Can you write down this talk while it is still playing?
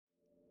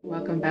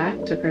Welcome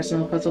back to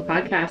Personal Puzzle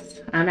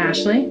Podcast. I'm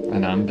Ashley,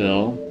 And I'm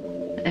Bill.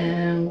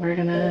 and we're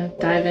gonna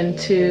dive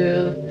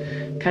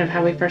into kind of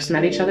how we first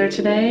met each other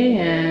today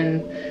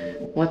and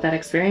what that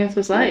experience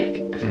was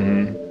like.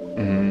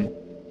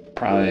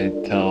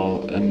 Probably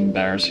tell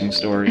embarrassing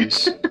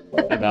stories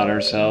about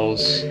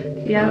ourselves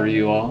Yeah. for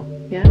you all.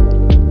 Yeah.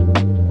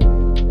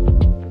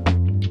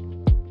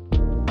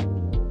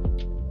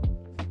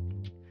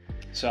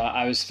 So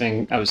I was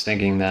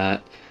thinking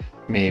that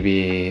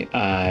maybe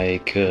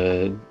I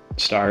could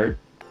start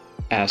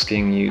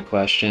asking you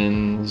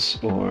questions,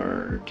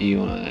 or do you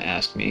want to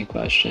ask me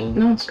questions?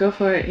 No, go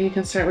for it. You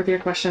can start with your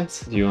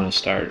questions. Do you want to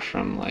start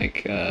from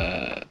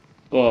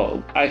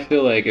well, I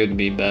feel like it would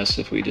be best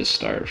if we just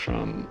start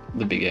from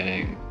the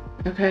beginning.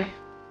 Okay.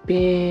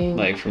 Being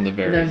Like from the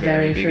the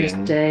very first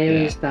beginning.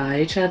 day we saw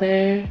each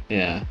other.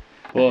 Yeah.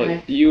 Well,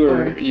 Okay. you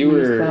Or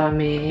saw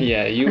me.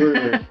 Yeah, you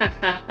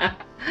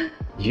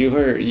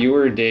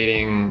were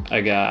dating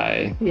a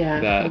guy.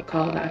 Yeah, we'll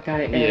call that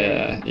guy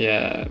A.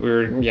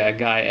 Yeah.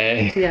 Guy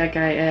A. Yeah,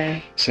 guy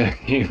A. So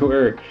you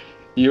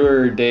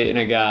were dating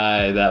a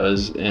guy that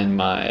was in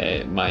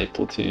my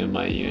platoon,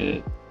 my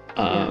unit.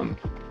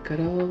 Good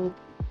old.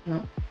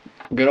 No.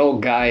 Good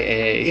old guy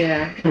A.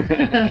 Yeah.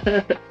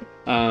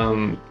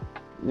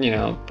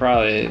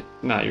 Probably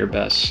not your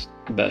best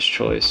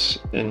choice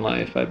in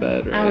life, I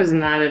bet. Right? I was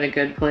not in a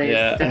good place.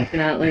 Yeah.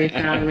 Definitely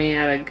found me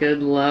at a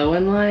good low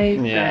in life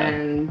Yeah.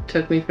 and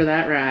took me for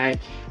that ride.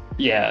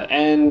 Yeah,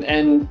 and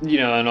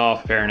in all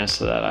fairness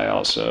to that, I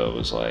also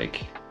was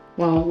like,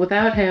 Well,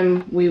 without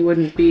him, we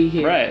wouldn't be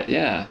here. right,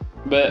 yeah.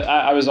 But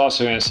I was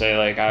also gonna say,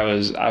 like, I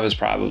was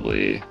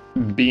probably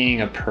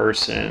being a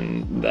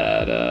person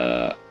that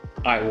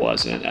I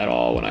wasn't at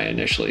all when I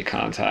initially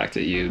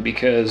contacted you,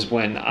 because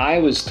when I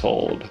was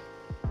told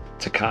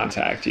to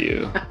contact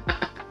you,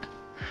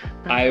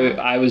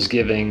 I was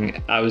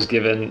given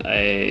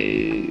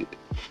a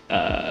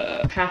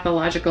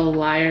pathological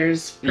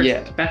liar's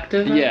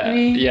perspective of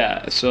me.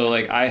 Yeah. So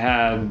like I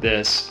had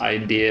this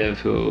idea of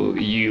who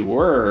you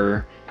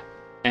were,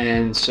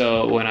 and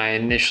so when I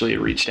initially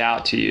reached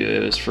out to you, it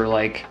was for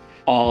like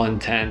all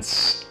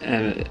intents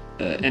and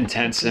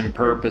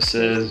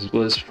purposes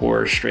was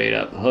for straight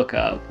up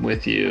hookup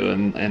with you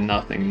and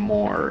nothing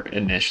more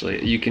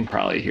initially. You can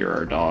probably hear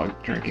our dog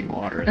drinking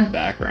water in the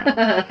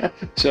background.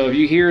 So if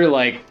you hear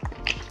like,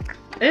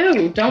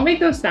 ew, don't make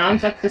those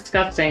sounds. That's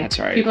disgusting. That's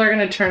right. People are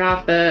going to turn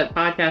off the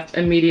podcast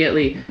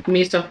immediately.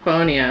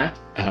 Misophonia.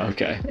 oh,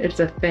 okay.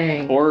 It's a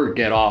thing. Or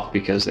get off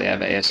because they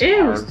have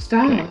ASMR. Ew,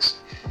 stop. things.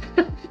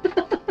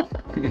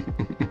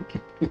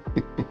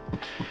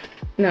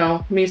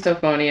 No,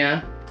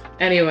 misophonia.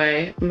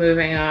 Anyway,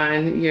 moving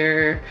on.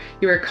 You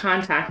were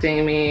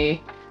contacting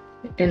me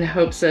in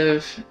hopes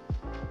of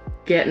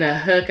getting a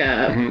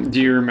hookup. Do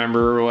you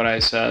remember what I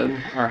said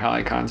or how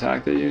I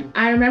contacted you?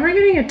 I remember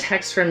getting a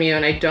text from you,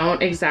 and I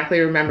don't exactly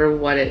remember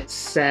what it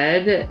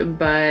said,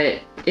 but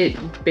it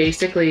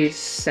basically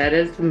said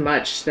as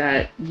much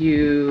that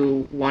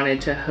you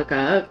wanted to hook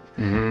up.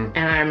 And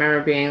I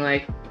remember being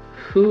like,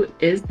 who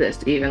is this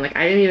even? Like,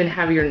 I didn't even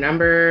have your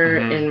number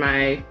in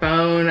my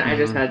phone. I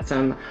just had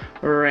some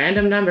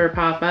random number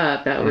pop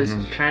up that was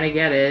trying to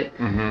get it.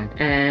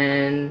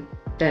 And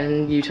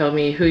then you told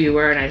me who you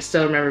were, and I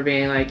still remember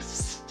being like,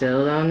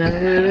 still don't know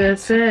who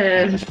this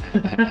is.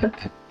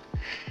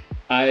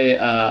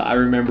 I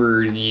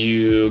remember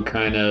you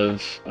kind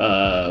of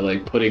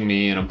like putting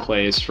me in a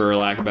place, for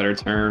lack of better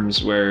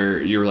terms,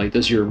 where you were like,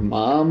 does your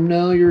mom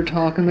know you're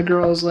talking to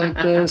girls like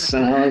this?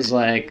 And I was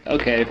like,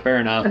 okay, fair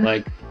enough.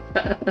 Like,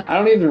 I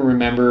don't even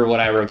remember what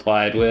I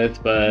replied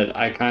with, but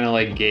I kind of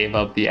like gave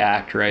up the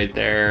act right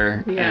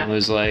there and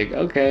was like,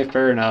 okay,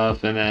 fair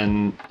enough. And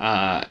then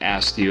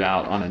asked you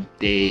out on a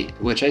date,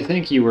 which I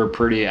think you were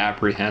pretty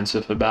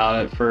apprehensive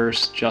about at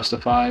first,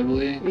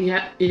 justifiably.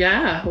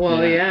 Yeah.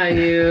 Well, yeah,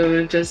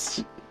 you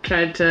just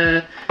tried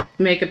to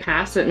make a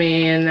pass at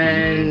me, and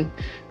then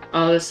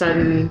all of a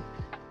sudden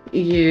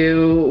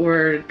you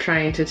were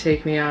trying to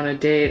take me on a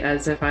date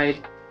as if I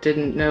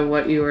didn't know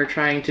what you were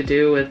trying to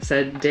do with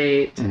said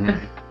date.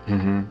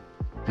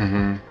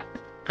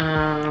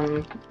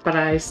 But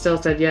I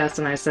still said yes,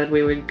 and I said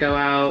we would go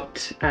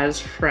out as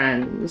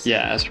friends.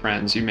 Yeah, as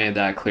friends. You made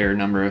that clear a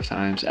number of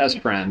times. As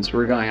friends.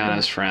 We're going out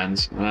as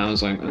friends. And I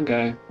was like,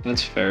 okay,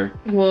 that's fair.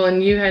 Well,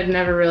 and you had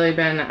never really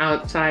been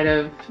outside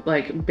of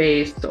like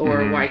base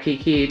or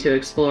Waikiki to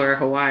explore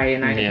Hawaii,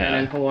 and I had been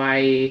in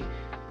Hawaii,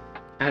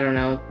 I don't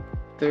know,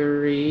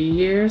 3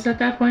 years at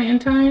that point in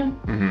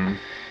time.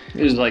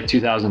 It was like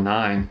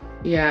 2009.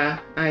 Yeah,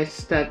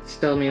 that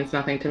still means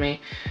nothing to me.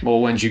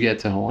 Well, when'd you get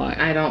to Hawaii?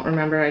 I don't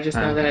remember. I just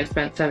know that I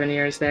spent 7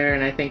 years there,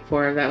 and I think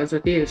 4 of that was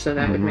with you, so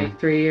that would make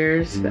 3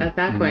 years at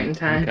that point in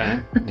time. Okay.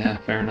 Yeah,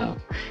 fair enough.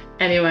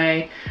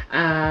 Anyway,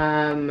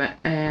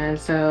 and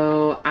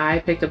so I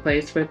picked a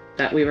place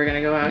that we were going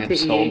to go out to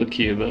Sold eat. to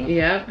Cuba.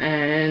 Yep,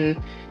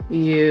 and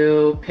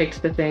you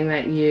picked the thing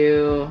that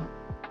you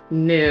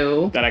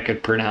knew that I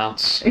could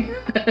pronounce.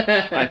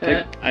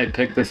 I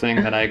picked the thing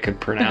that I could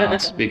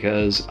pronounce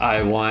because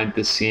I wanted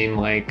to seem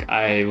like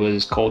I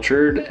was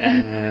cultured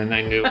and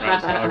I knew what I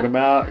was talking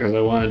about because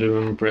I wanted to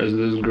impress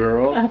this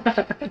girl.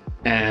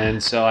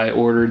 And so I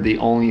ordered the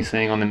only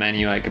thing on the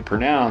menu I could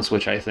pronounce,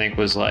 which I think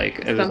was like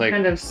it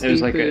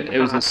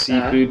was a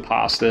seafood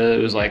pasta.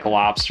 It was like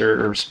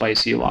lobster or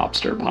spicy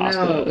lobster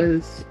pasta. No, it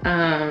was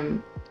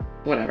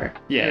whatever.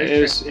 Yeah, it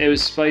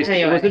was spicy.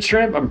 Anyway. Was it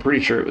shrimp? I'm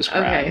pretty sure it was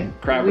crab. Okay.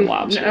 Crab or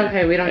lobster.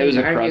 Okay, we don't need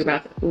to argue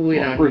about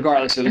that.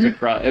 Regardless,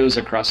 it was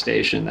a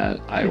crustacean that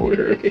I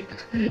ordered.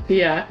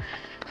 Yeah.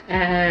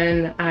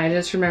 And I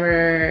just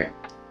remember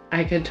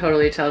I could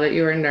totally tell that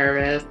you were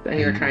nervous and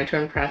you were trying to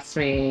impress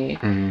me.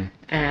 Mm-hmm.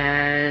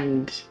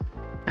 And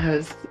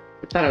I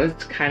thought it was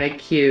kind of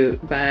cute,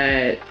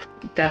 but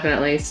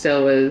definitely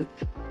still was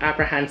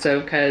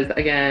apprehensive because,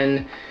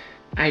 again,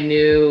 I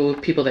knew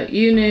people that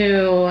you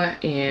knew,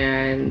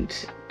 and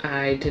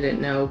I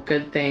didn't know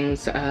good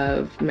things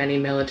of many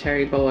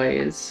military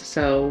boys.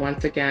 So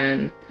once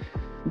again,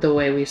 the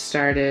way we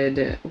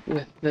started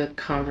with the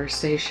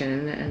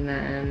conversation and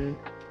then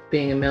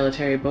being a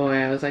military boy,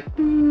 I was like, I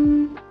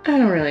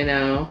don't really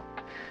know.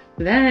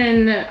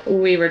 Then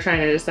we were trying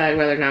to decide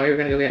whether or not we were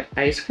going to go get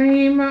ice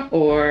cream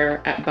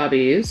or at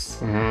Bubby's.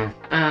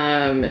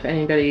 Mm-hmm. If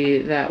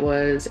anybody that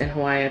was in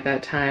Hawaii at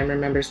that time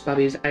remembers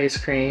Bubby's ice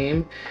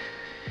cream,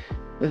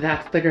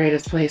 that's the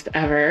greatest place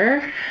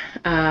ever.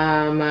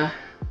 I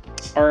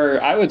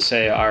would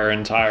say our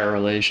entire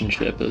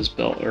relationship is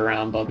built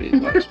around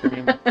Bubby's ice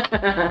cream.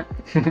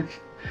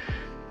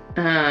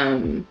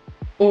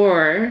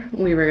 Or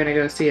we were gonna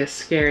go see a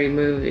scary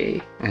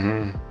movie.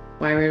 Mm-hmm.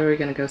 Why were we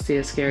gonna go see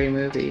a scary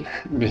movie?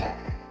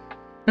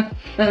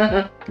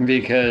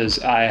 Because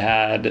I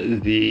had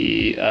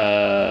the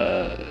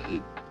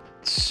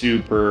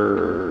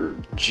super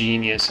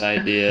genius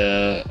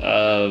idea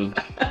of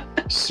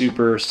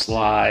super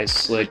sly,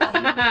 slick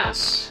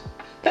genius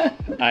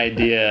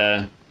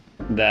idea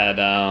that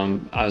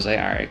I was like,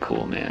 all right,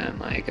 cool, man.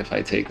 Like, if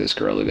I take this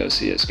girl to go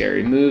see a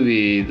scary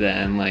movie,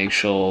 then like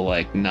she'll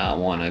like not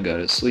want to go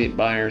to sleep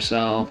by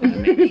herself, and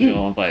then maybe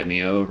she'll invite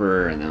me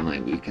over, and then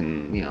like we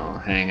can,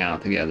 hang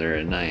out together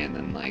at night and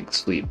then like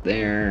sleep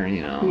there,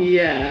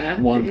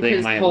 Yeah. One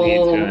thing might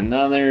lead to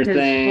another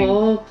thing. His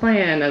whole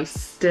plan of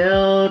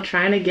still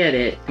trying to get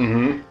it.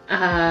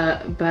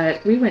 Mm-hmm.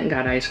 But we went and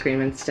got ice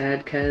cream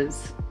instead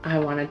because I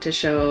wanted to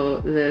show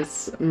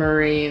this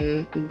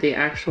Marine the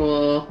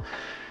actual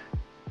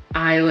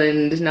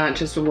island, not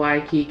just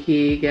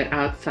Waikiki, get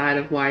outside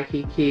of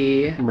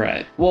Waikiki.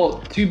 Right. Well,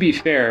 to be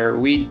fair,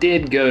 we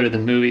did go to the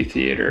movie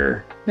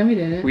theater. No, we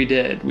didn't. We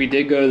did. We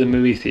did go to the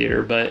movie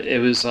theater, but it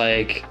was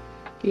like...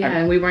 Yeah,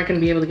 and we weren't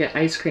going to be able to get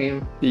ice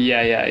cream.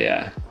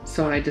 Yeah.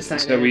 So I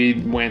decided... So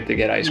we went to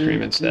get ice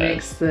cream instead.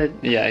 Mix the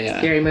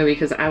scary movie,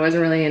 because I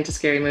wasn't really into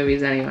scary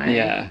movies anyway.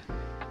 Yeah.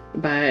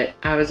 But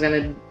I was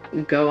going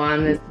to go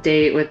on this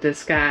date with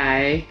this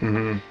guy.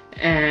 Mm-hmm.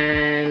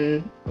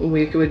 And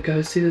we would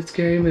go see the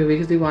scary movie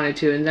because we wanted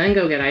to, and then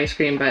go get ice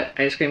cream, but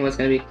ice cream was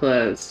going to be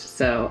closed,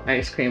 so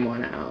ice cream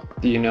went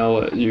out. Do you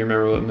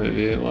remember what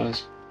movie it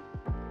was?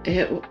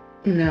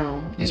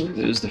 No.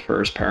 It was the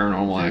first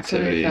Paranormal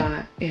Activity. That's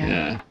what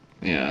I thought,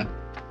 yeah.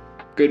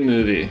 Good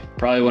movie.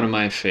 Probably one of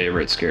my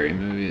favorite scary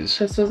movies.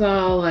 This was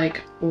all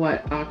like,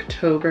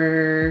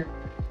 October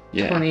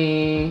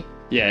 20...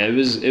 Yeah, it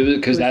was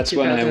because that's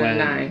when I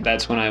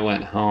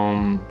went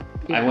home.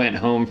 Yeah. I went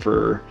home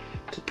for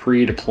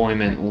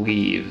pre-deployment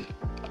leave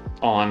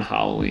on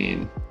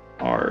Halloween,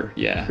 right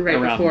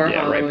before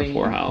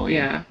Halloween.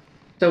 Yeah.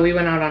 So we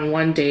went out on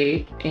one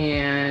date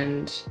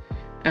and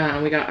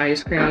we got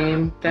ice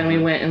cream. Then we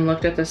went and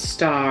looked at the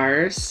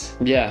stars.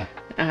 Yeah.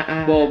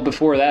 Well,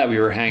 before that, we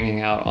were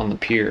hanging out on the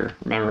pier.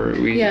 Remember?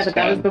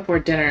 That was before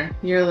dinner.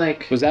 You're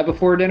like... Was that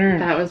before dinner?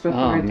 That was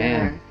before dinner.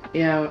 Man.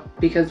 Yeah,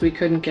 because we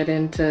couldn't get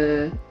in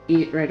to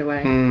eat right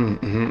away.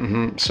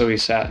 So we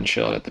sat and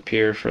chilled at the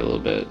pier for a little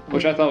bit,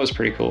 which I thought was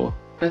pretty cool.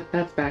 But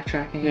that's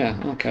backtracking. Yeah,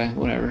 okay,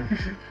 whatever.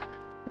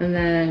 And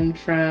then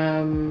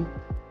from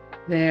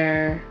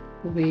there,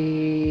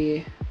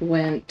 we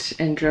went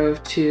and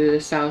drove to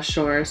the South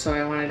Shore, so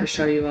I wanted to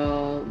show you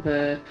all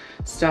the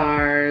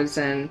stars,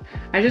 and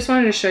I just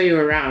wanted to show you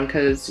around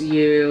because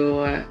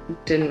you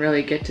didn't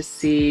really get to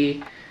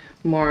see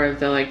more of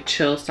the like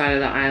chill side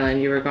of the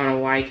island. You were going to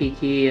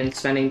Waikiki and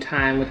spending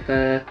time with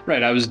the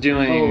I was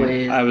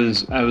doing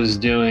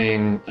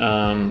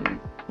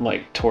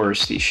like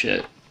touristy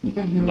shit.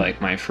 Mm-hmm.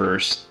 Like my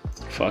first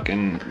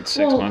fucking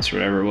 6 months or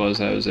whatever it was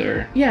I was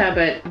there. Yeah,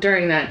 but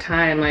during that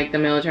time, like the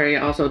military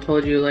also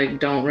told you like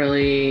don't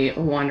really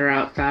wander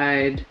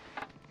outside.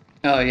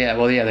 Oh yeah,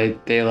 well yeah,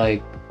 they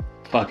like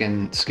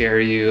fucking scare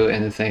you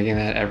into thinking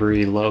that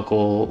every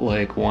local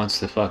like wants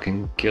to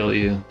fucking kill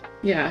you.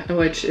 Yeah,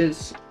 which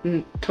is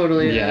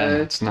totally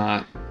it's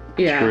not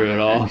true at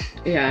all.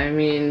 Yeah, I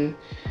mean,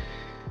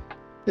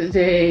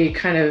 they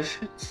kind of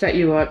set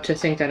you up to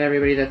think that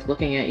everybody that's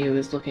looking at you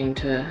is looking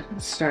to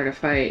start a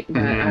fight,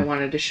 but I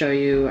wanted to show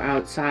you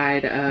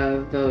outside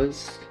of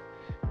those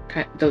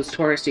those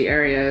touristy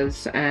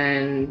areas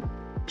and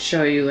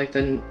show you like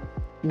the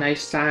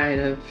nice side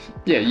of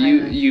Yeah, the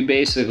island. you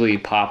basically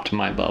popped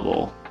my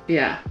bubble.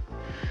 Yeah.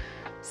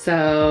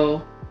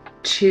 So,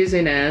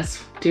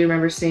 cheesiness. Do you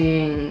remember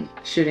seeing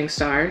shooting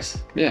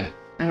stars? Yeah.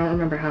 I don't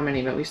remember how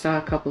many, but we saw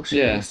a couple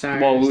shooting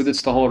stars. Well,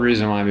 that's the whole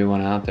reason why we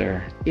went out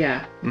there.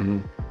 Yeah. Mm-hmm.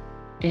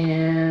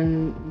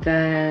 And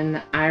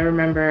then I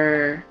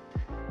remember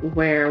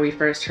where we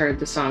first heard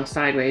the song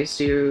Sideways.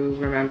 Do you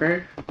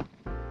remember?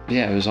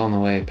 Yeah, it was on the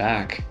way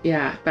back.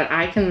 Yeah, but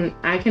I can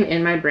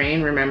in my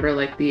brain remember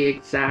like the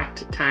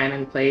exact time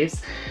and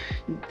place.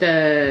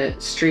 The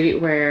street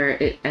where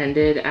it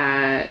ended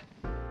at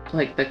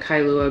like the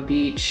Kailua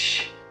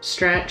Beach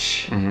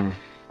stretch. Mm-hmm.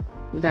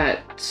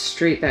 That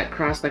street that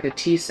crossed like a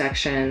T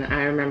section,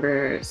 I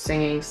remember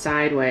singing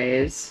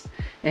Sideways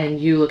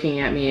and you looking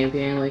at me and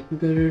being like, you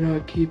better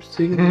not keep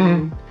singing.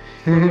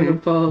 I'm gonna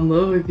fall in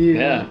love with you.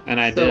 Yeah, and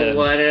I so did. So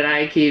what did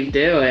I keep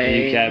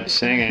doing? You kept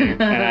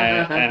singing,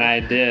 and I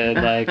did.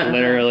 Like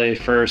literally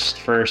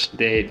first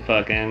date,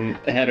 fucking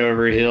head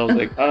over heels.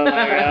 Like, oh my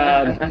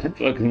god, I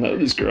fucking love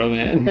this girl,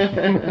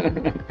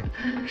 man.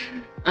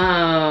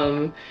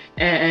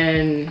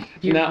 And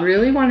you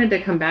really wanted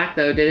to come back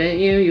though, didn't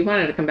you? You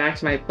wanted to come back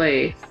to my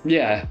place.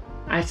 Yeah.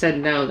 I said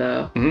no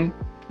though.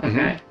 Mm-hmm.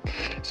 Okay.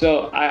 Mm-hmm.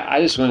 So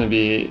I just want to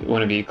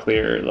be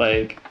clear.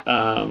 Like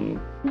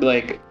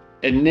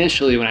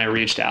initially when I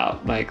reached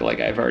out, like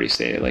I've already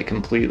stated, like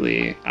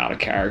completely out of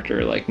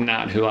character, like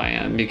not who I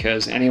am,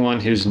 because anyone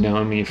who's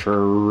known me for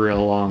a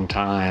real long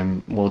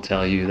time will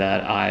tell you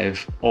that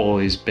I've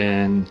always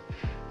been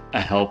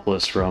a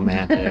helpless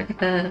romantic.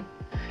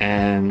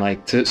 And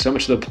like so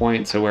much to the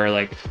point to where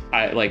like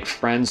I like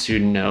friends who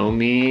know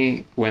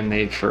me when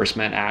they first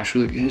met Ash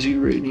were like, has he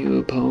written you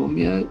a poem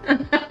yet?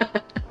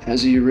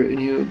 Has he written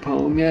you a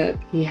poem yet?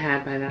 He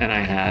had by that. And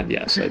I had,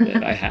 yes, I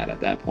did. I had at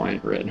that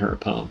point written her a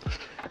poem.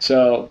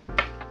 So.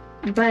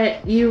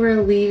 But you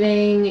were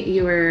leaving.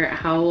 You were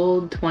how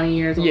old? 20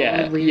 years old.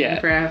 Leaving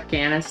for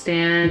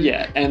Afghanistan.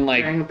 Yeah, and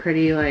like during a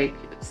pretty like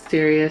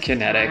serious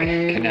kinetic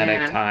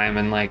time. Time,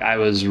 and like I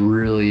was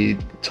really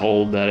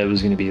told that it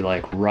was going to be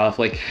like rough.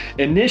 Like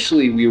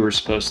initially we were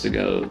supposed to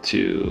go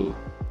to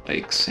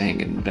like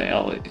Sangin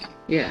Valley.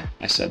 Yeah,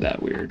 I said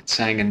that weird,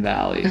 Sangin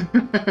Valley.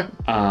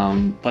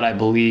 But I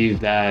believe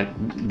that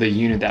the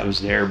unit that was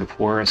there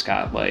before us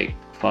got like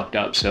fucked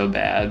up so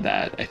bad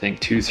that I think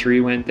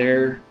 2-3 went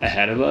there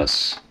ahead of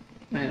us.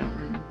 I don't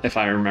remember. If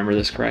I remember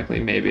this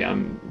correctly, maybe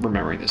I'm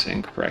remembering this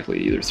incorrectly,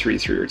 either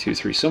 3-3 or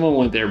 2-3. Someone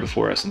went there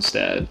before us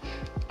instead.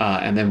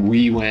 And then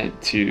we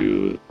went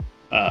to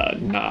the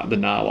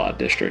Nawa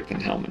district in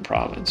Helmand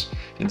province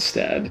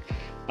instead.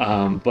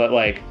 But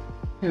like...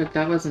 Yeah, but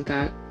that wasn't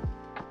that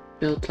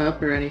built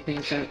up or anything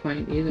at that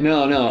point either.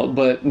 No.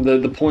 But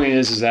the point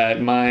is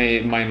that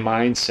my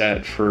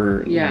mindset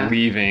for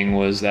leaving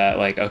was that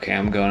like, okay,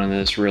 I'm going on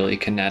this really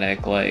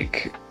kinetic,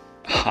 like...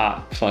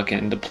 hot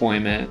fucking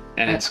deployment,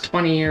 and at it's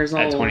 20 years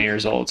old. At 20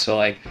 years old, so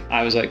like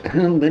I was like,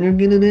 better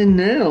get it in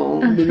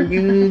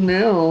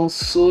now.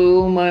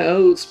 Soil my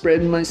oats,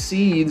 spread my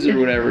seeds, or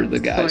whatever the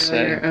guy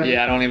said.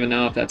 Yeah, I don't even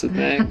know if that's a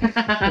thing.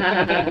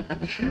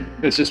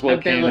 It's just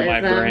what came to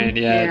my brain.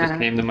 Yeah, it just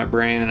came to my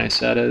brain, and I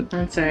said it.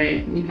 That's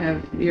right. You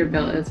have your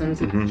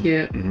Billisms. It's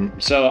cute. Mm-hmm.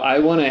 So I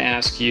want to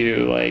ask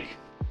you, like,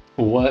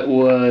 what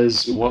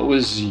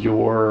was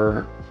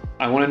your...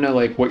 I want to know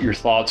like what your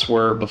thoughts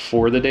were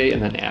before the date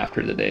and then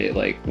after the date,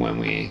 like when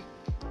we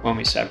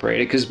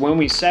separated. Because when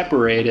we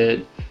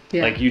separated,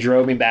 like you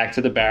drove me back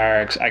to the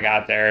barracks. I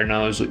got there and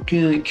I was like,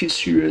 "Can I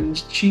kiss you on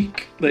the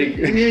cheek?" Like,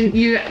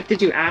 you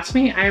did you ask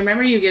me? I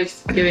remember you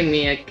giving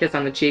me a kiss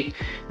on the cheek,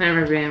 and I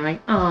remember being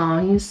like, "Oh,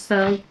 he's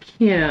so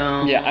cute."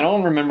 Yeah, I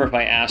don't remember if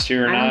I asked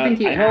you or not. I don't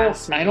think you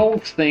asked me. I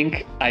don't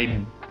think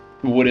I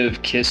would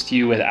have kissed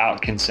you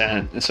without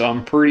consent, so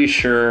I'm pretty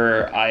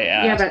sure I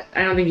asked. Yeah, but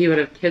I don't think you would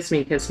have kissed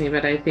me,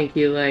 but I think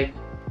you like...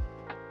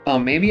 Oh,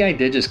 maybe I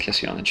did just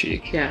kiss you on the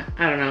cheek. Yeah,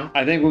 I don't know.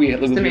 I think we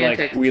hugged,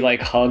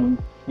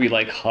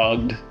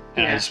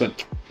 and I just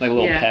went like a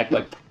little peck,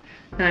 like.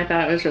 And I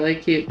thought it was really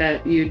cute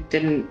that you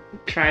didn't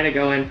try to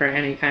go in for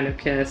any kind of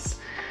kiss.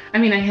 I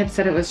mean, I had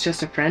said it was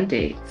just a friend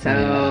date,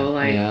 so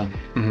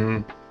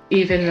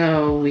even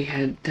though we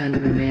had done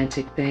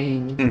romantic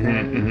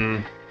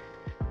things.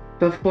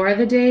 Before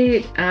the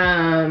date,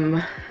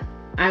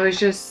 I was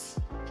just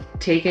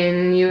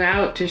taking you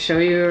out to show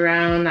you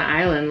around the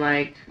island,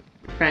 like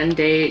friend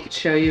date,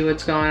 show you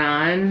what's going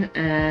on.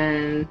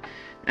 And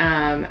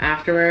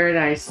afterward,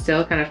 I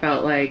still kind of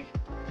felt like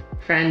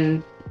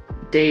friend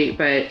date,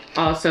 but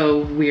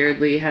also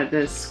weirdly had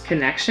this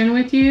connection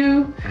with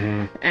you.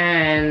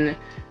 And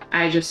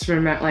I just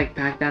remember, like,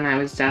 back then I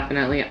was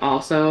definitely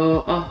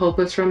also a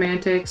hopeless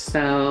romantic,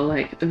 so,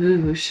 like,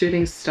 ooh,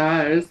 shooting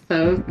stars,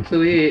 so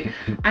sweet.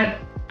 I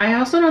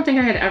also don't think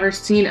I had ever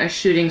seen a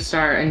shooting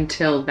star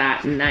until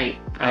that night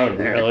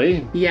either. Oh,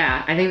 really?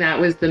 Yeah, I think that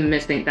was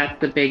that's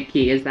the big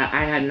key, is that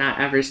I had not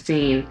ever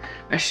seen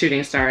a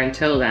shooting star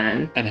until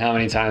then. And how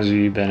many times have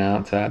you been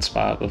out to that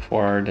spot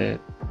before our date?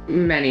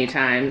 Many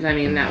times. I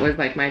mean, that was,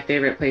 like, my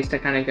favorite place to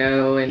kind of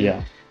go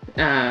and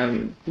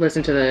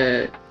listen to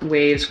the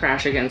waves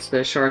crash against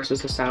the shore, 'cause it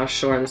was the south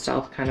shore, the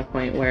south kind of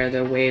point where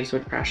the waves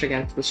would crash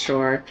against the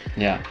shore.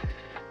 Yeah.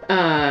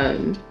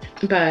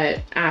 But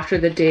after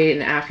the date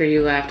and after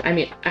you left, I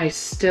mean, I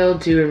still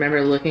do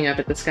remember looking up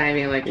at the sky and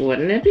being like,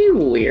 wouldn't it be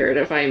weird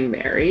if I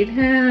married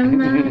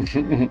him?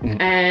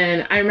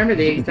 And I remember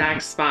the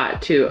exact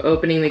spot too,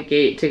 opening the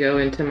gate to go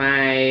into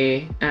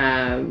my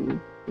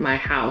my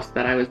house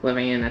that I was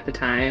living in at the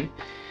time.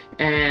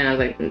 And I was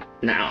like,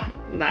 no,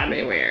 that'd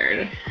be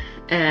weird.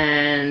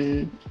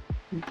 And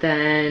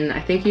then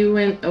I think you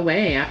went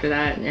away after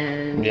that,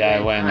 and yeah,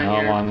 I went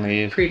home on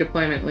leave,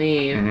 pre-deployment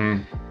leave.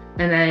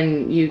 And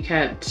then you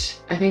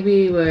kept, I think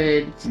we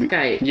would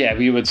Skype. Yeah,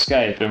 we would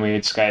Skype, and we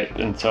would Skype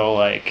until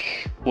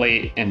like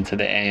late into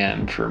the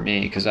AM for me,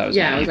 because I was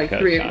it was like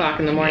 3 o'clock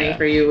in the morning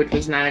for you, which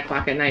was 9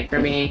 o'clock at night for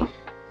me.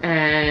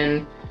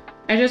 And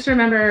I just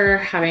remember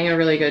having a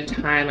really good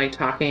time, like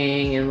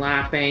talking and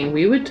laughing.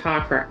 We would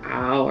talk for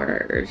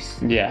hours.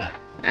 Yeah.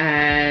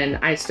 And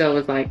I still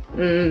was like,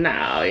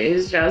 no,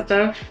 he's just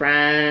a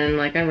friend.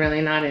 Like, I'm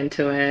really not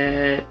into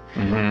it.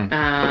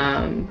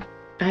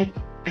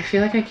 I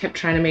feel like I kept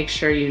trying to make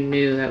sure you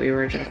knew that we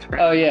were just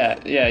friends. Oh, yeah,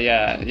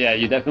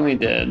 you definitely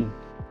did.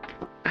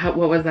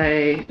 Would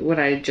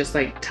I just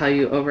like tell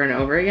you over and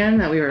over again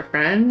that we were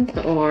friends,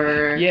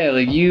 or? Yeah,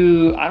 like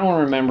I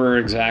don't remember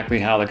exactly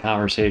how the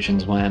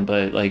conversations went,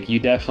 but like you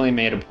definitely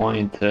made a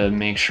point to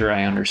make sure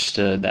I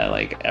understood that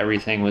like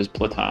everything was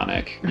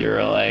platonic. You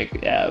were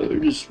like, yeah, we're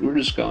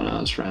just going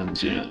out as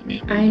friends, you know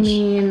what I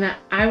mean?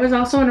 I was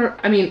also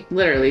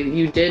literally,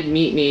 you did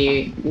meet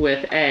me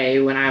with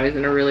A when I was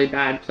in a really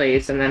bad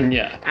place, and then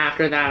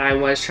after that I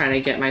was trying to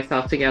get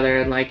myself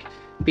together and like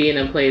be in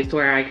a place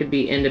where I could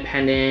be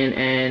independent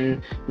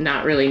and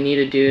not really need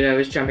a dude. I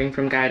was jumping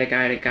from guy to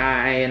guy to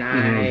guy, and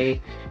I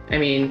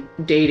mean,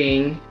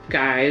 dating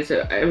guys.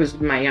 It was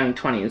my young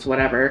 20s,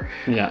 whatever.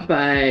 Yeah.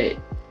 But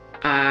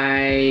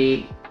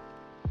I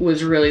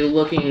was really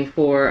looking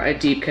for a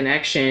deep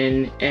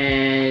connection,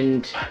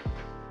 and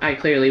I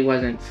clearly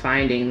wasn't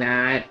finding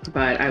that.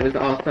 But I was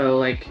also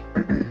like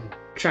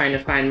trying to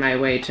find my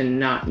way to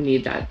not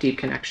need that deep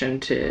connection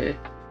to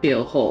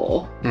feel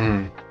whole.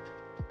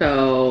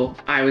 So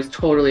I was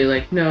totally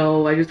like,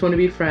 no, I just want to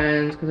be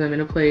friends because I'm in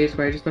a place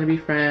where I just want to be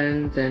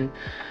friends, and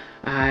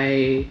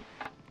I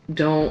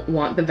don't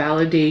want the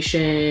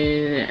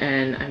validation.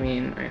 And I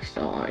mean, I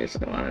still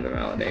obviously wanted the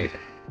validation.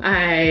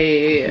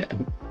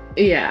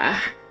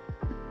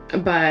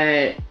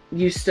 But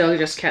you still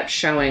just kept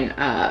showing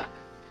up.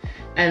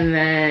 And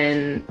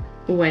then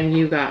when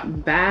you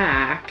got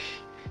back,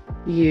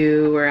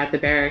 you were at the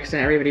barracks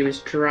and everybody was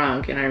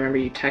drunk, and I remember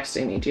you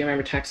texting me. Do you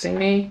remember texting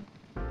me?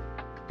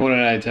 What did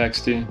I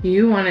text you?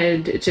 You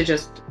wanted to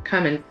just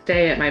come and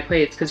stay at my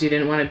place because you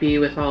didn't want to be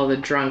with all the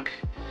drunk.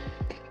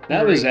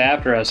 That was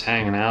after us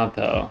hanging out,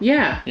 though.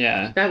 Yeah.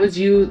 Yeah. That was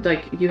you,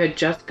 like, you had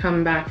just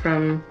come back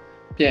from...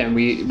 Yeah, and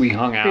we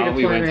hung out.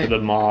 We went to the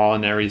mall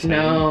and everything.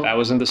 No. That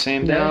wasn't the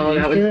same day? No,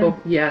 that was...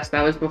 Yes,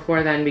 that was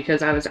before then,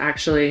 because I was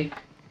actually...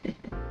 I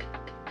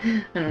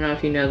don't know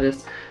if you know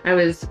this. I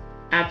was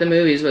at the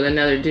movies with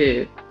another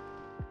dude.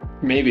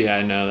 Maybe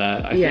I know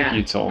that. I think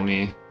you told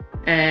me.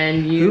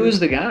 And you... Who was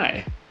the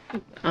guy?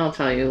 I'll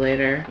tell you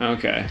later.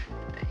 Okay.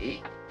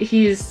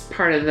 He's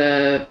part of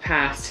the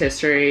past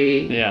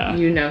history. Yeah.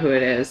 You know who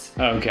it is.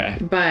 Okay.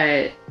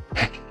 But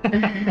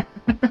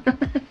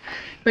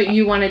but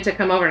you wanted to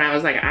come over, and I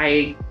was like,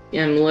 I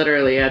am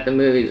literally at the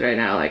movies right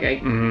now. Like,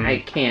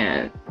 I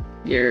can't.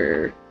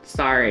 You're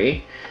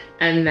sorry.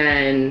 And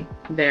then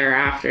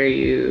thereafter,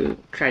 you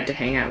tried to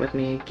hang out with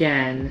me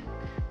again.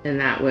 And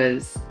that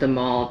was the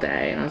mall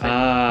day. And I was like,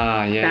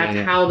 that's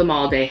how the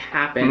mall day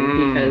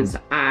happened, because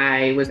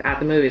I was at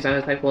the movies. I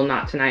was like, well,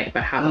 not tonight,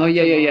 but how? Oh,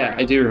 yeah.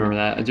 I do remember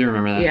that.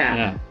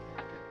 Yeah.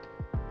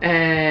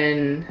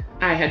 And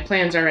I had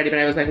plans already, but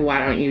I was like,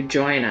 why don't you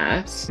join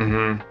us?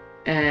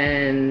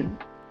 And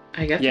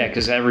I guess... Yeah,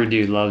 because every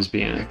dude loves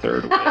being a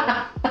third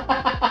wheel.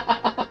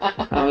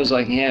 I was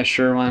like, yeah,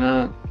 sure, why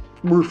not?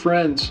 We're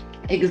friends.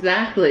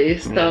 Exactly.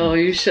 So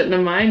you shouldn't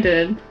have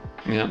minded.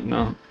 Yep,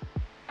 no.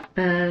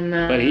 And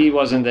but he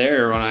wasn't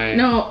there when I...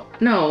 No.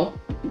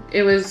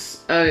 It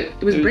was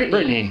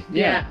Brittany.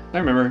 Yeah, I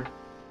remember.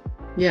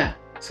 Yeah.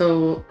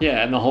 So...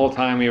 Yeah, and the whole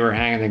time we were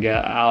hanging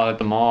out at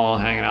the mall,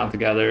 hanging out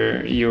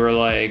together, you were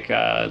like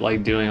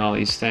doing all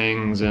these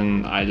things,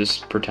 and I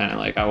just pretended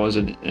like I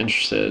wasn't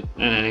interested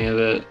in any of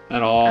it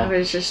at all. I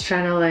was just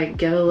trying to like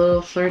get a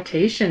little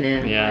flirtation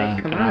in. Yeah,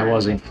 like, come on, I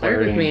wasn't flirting.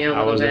 Flirt with me a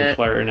little I wasn't bit.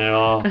 flirting at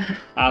all.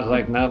 I was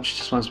like, nope, she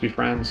just wants to be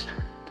friends.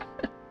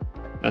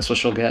 That's what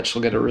she'll get.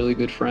 She'll get a really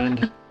good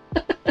friend.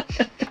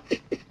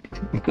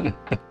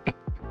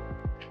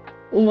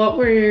 What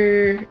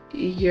were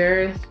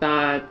your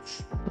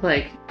thoughts?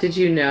 Like, did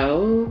you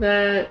know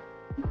that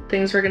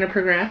things were going to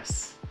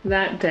progress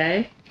that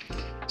day?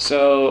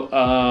 So,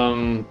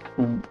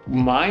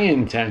 my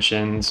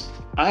intentions,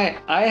 I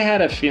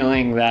had a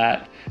feeling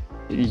that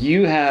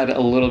you had a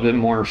little bit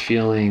more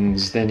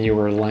feelings than you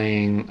were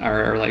laying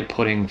or like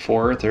putting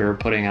forth or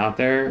putting out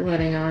there.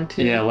 Letting on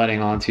to. Yeah,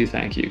 letting on to.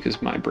 Thank you,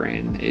 because my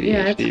brain,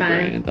 ADHD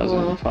brain, it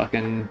doesn't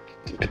fucking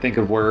think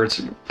of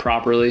words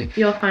properly.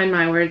 You'll find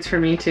my words for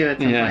me too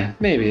at some point.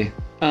 Maybe.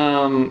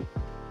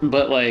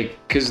 But like,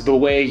 because the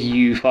way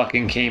you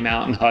fucking came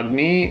out and hugged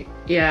me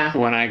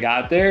when I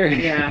got there,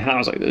 and I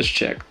was like, this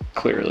chick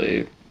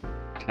clearly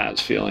has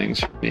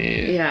feelings for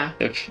me. Yeah.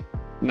 If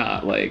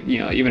not like, you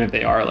know, even if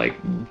they are like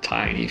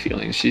tiny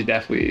feelings, she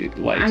definitely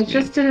likes me. I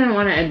just didn't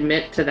want to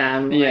admit to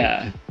them.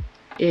 Yeah.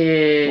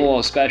 Well,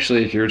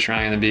 especially if you're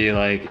trying to be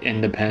like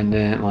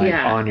independent, like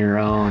on your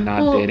own,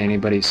 not date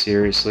anybody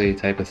seriously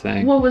type of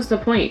thing. What was the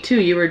point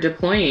too? You were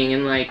deploying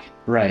in like,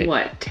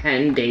 what,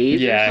 10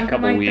 days? Yeah, or a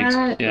couple like weeks.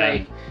 That? Yeah.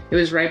 Like, it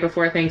was right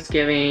before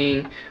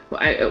Thanksgiving.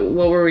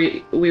 What were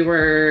we? We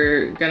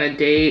were gonna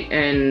date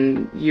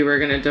and you were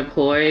gonna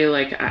deploy.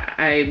 Like,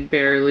 I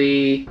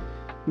barely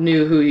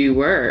knew who you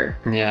were.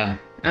 Yeah.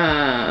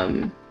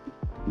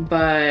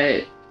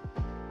 But,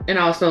 and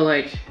also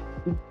like,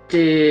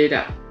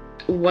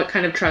 what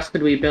kind of trust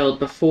could we build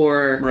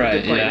before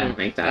a deployment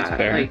like that? That's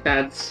fair. Like,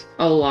 that's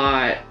a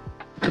lot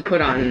to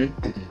put on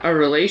a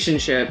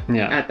relationship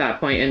at that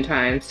point in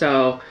time.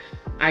 So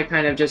I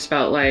kind of just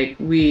felt like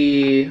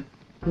we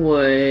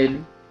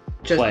would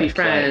just be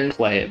friends.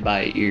 Play it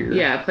by ear.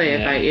 Yeah, play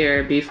it by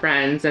ear, be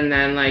friends. And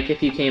then like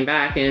if you came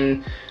back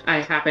and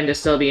I happened to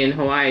still be in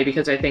Hawaii,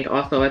 because I think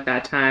also at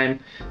that time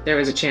there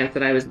was a chance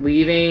that I was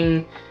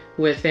leaving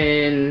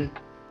within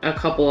a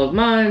couple of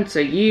months,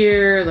 a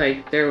year.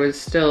 Like there was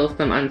still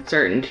some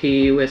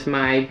uncertainty with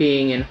my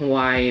being in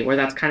Hawaii, where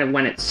that's kind of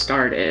when it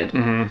started.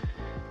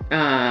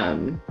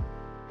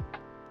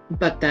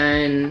 But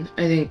then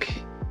I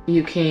think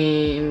you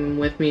came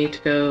with me to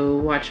go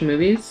watch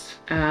movies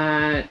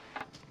at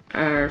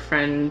our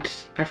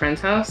friend's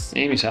house.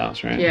 Amy's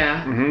house, right?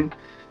 Yeah.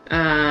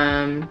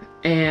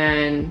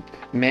 And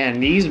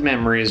man, these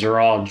memories are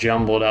all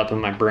jumbled up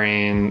in my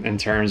brain in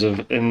terms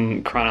of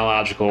in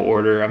chronological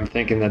order. I'm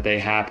thinking that they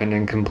happened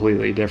in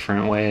completely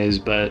different ways,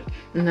 but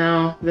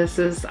no, this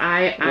is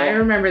I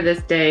remember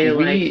this day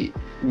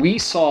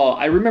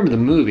I remember the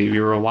movie.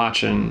 We were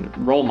watching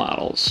Role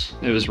Models.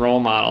 It was Role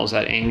Models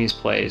at Amy's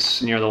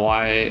place near the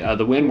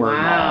Windward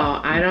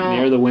Mall.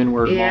 Near the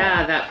Windward Mall.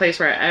 Yeah, that place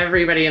where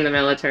everybody in the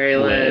military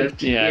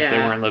lived. Yeah, if they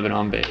weren't living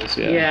on base.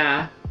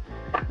 Yeah.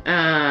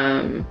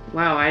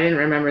 Wow, I didn't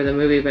remember the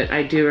movie, but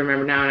I do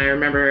remember now, and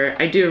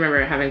I do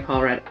remember having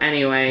Paul Rudd.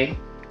 Anyway,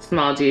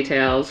 small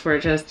details. We're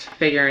just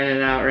figuring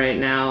it out right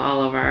now.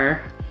 All of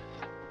our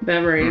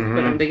memories,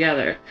 put them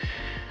together.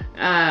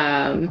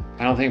 I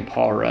don't think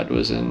Paul Rudd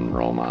was in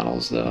Role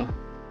Models, though.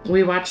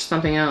 We watched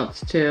something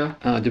else, too.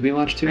 Did we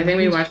watch two I think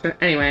we watched it.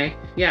 Anyway,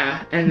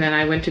 yeah. And then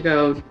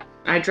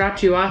I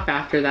dropped you off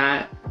after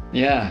that.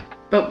 Yeah.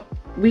 But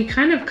we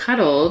kind of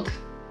cuddled.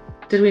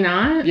 Did we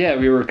not? Yeah,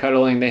 we were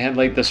cuddling. They had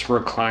like this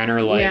recliner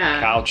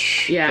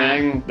couch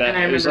thing. That and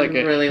I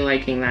remember really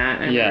liking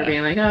that. I remember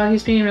being like, oh,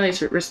 he's being really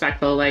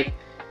respectful. Like,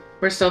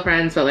 we're still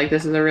friends, but like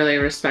this is a really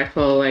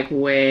respectful like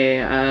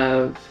way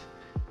of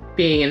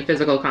being in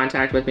physical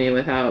contact with me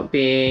without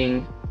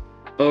being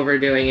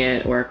overdoing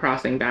it or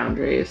crossing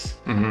boundaries.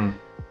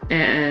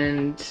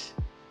 And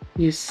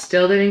you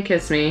still didn't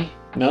kiss me.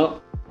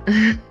 Nope.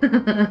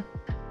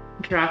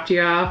 Dropped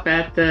you off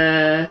at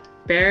the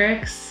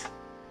barracks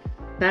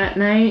that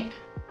night.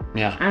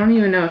 Yeah. I don't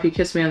even know if you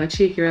kissed me on the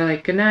cheek. You were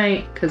like, good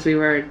night, because we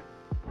were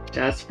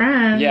just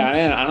friends.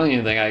 Yeah, I don't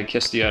even think I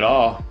kissed you at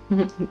all.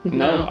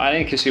 No, I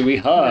didn't kiss you. We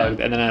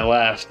hugged, and then I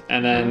left.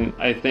 And then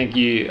I think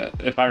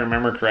if I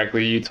remember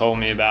correctly, you told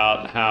me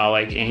about how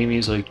like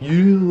Amy's like,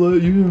 you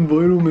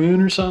invite him in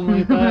or something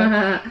like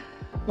that.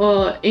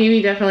 Well,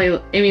 Amy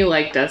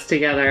liked us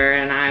together,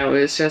 and I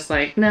was just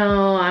like,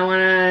 no, I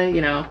want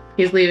to,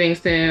 he's leaving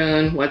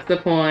soon. What's the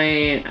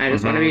point? I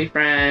just want to be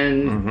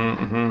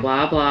friends.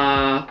 Blah,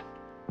 blah.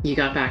 You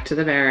got back to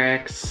the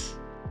barracks.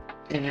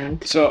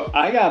 And so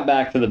I got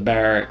back to the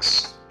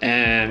barracks,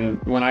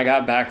 and when I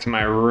got back to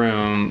my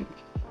room,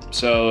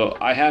 so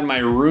I had my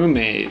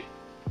roommate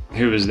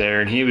who was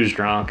there, and he was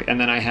drunk, and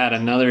then I had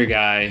another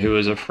guy who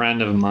was a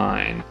friend of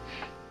mine.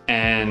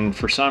 And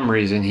for some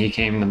reason, he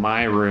came to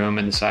my room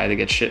and decided to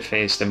get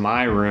shit-faced in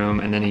my room,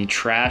 and then he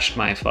trashed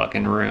my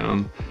fucking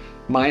room.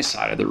 My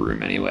side of the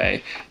room,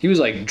 anyway. He was,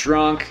 like,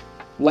 drunk,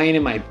 laying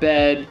in my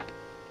bed,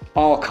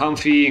 all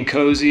comfy and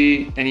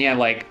cozy, and he had,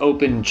 like,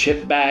 open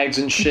chip bags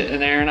and shit in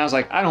there, and I was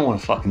like, I don't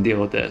want to fucking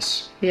deal with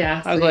this.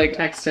 Yeah, I was like,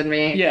 texted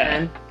me.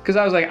 Yeah, because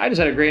I was like, I just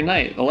had a great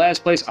night. The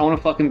last place I want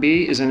to fucking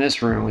be is in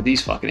this room with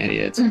these fucking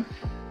idiots.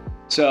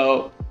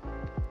 So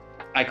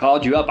I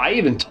called you up. I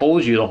even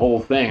told you the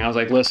whole thing. I was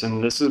like, listen,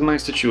 this is my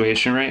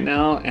situation right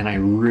now, and I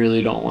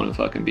really don't want to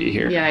fucking be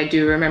here. Yeah, I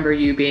do remember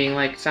you being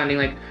like, sounding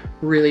like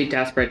really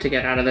desperate to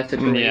get out of the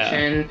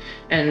situation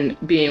and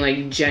being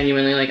like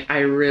genuinely like, I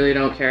really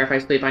don't care if I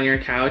sleep on your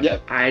couch.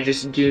 I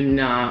just do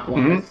not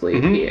want to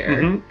sleep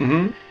here.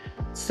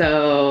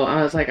 So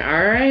I was like,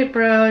 all right,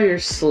 bro, you're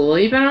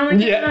sleeping on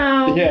the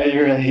couch. Yeah,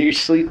 you're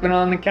sleeping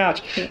on the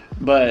couch.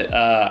 But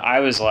I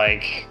was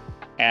like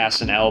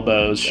ass and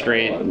elbows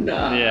straight.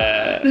 No.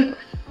 Yeah.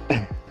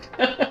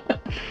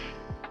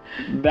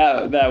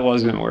 That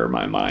wasn't where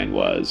my mind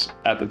was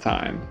at the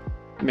time.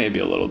 Maybe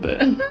a little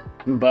bit.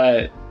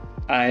 But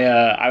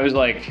I was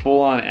like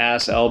full on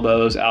ass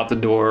elbows out the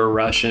door,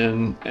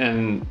 rushing,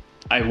 and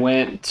I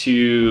went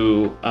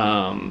to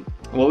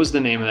what was the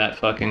name of that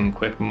fucking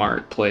Quick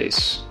Mart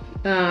place?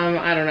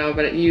 I don't know,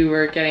 but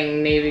you're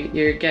getting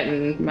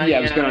money. Yeah,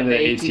 I was out going of to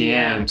the the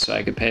ATM so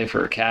I could pay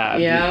for a cab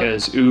Yep.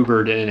 because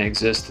Uber didn't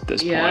exist at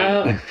this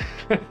Yep.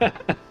 point.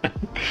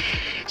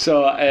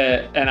 So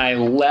and I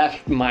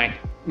left my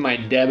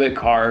debit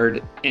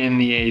card in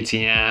the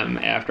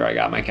ATM after I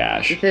got my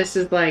cash. This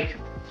is like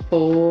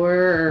 4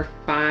 or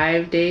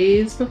 5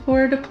 days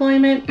before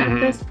deployment at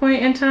this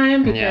point in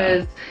time,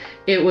 because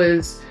it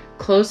was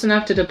close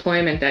enough to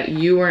deployment that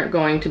you weren't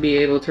going to be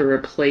able to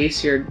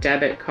replace your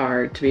debit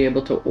card to be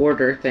able to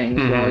order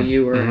things while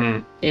you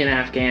were in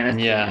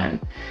Afghanistan.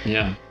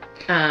 Yeah.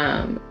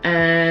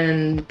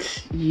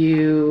 And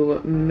you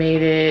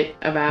made it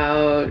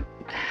about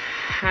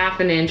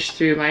half an inch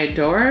through my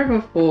door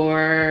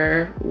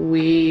before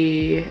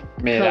we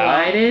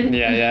collided.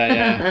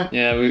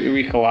 Yeah,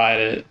 we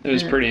collided. It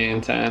was pretty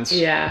intense.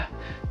 Yeah.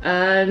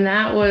 And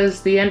that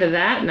was the end of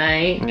that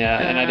night. Yeah,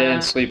 and I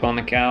didn't sleep on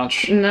the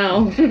couch.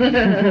 No.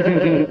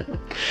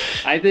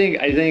 I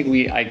think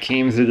I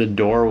came through the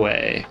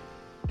doorway,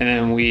 and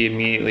then we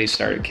immediately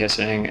started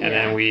kissing, and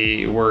then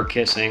we were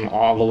kissing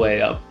all the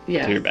way up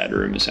to your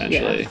bedroom,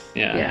 essentially.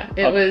 Yes. Yeah.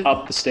 It was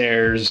up the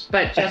stairs.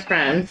 But just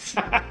friends.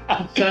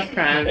 Just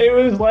friends. It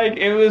was like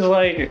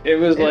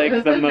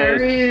the most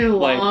very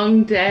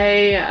long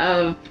day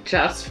of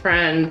just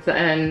friends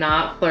and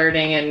not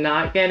flirting and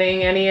not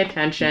getting any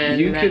attention.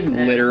 You could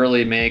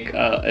literally make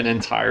an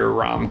entire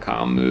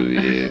rom-com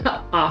movie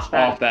off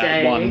that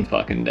day. One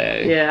fucking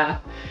day.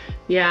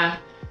 Yeah.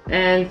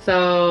 And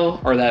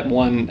so... Or that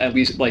one, at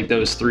least like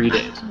those 3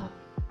 days.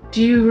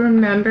 Do you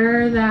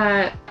remember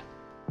that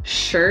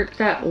shirt,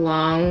 that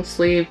long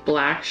sleeve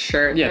black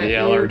shirt? Yeah, the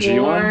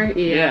LRG one?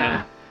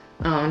 Yeah.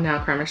 Oh,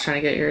 now Karma's trying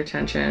to get your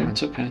attention.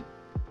 That's okay.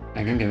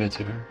 I can give it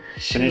to her.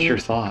 Finish your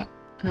thought.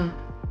 Oh.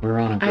 We're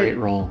on a great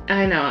roll.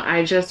 I know.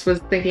 I just was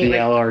thinking... The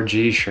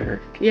LRG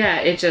shirt. Yeah,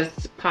 it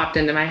just popped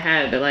into my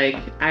head. Like,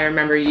 I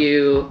remember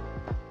you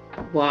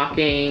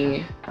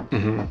walking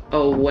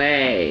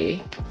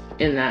away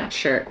in that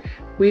shirt.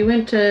 We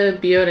went to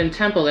Byoden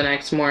Temple the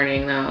next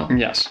morning, though.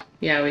 Yes.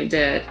 Yeah, we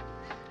did.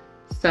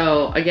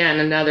 So, again,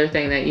 another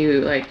thing that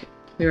you, like,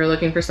 we were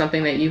looking for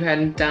something that you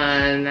hadn't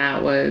done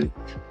that was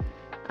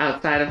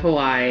outside of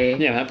Hawaii.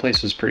 Yeah, that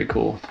place was pretty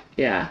cool.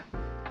 Yeah.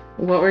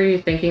 What were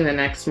you thinking the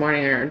next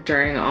morning or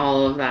during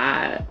all of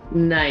that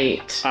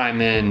night? I'm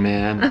in,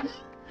 man.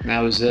 That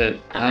was it.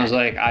 I was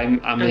like,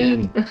 I'm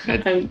in.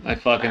 I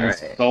fucking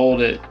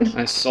sold it.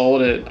 I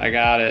sold it. I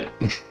got it.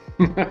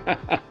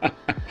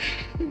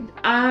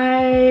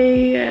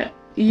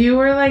 You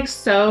were like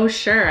so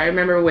sure. I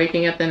remember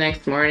waking up the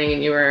next morning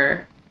and you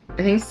were, I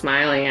think,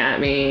 smiling at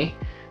me.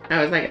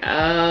 I was like,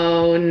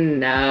 oh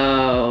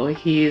no,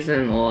 he's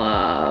in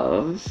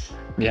love.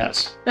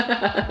 Yes.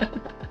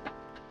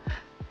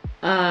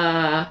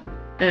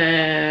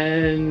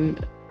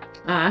 And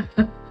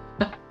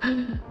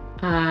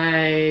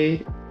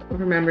I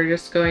remember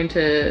just going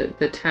to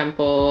the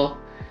temple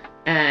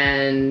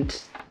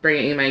and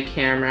bringing my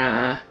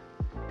camera,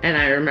 and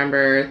I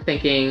remember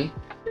thinking,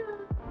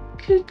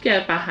 could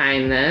get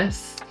behind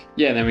this.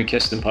 Yeah, and then we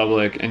kissed in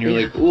public, and you're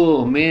like,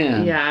 oh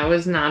man. Yeah, I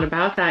was not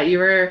about that.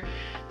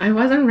 I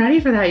wasn't ready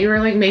for that. You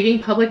were like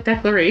making public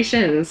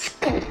declarations.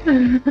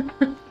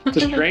 To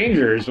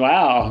strangers,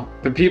 wow.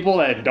 The people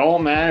that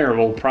don't matter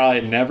will probably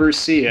never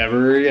see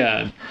ever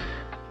again.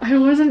 I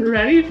wasn't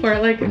ready for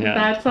it. Like,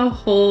 that's a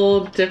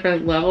whole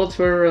different level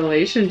to a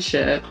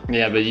relationship.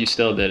 Yeah, but you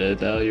still did it,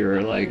 though. You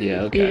were like,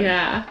 yeah, okay.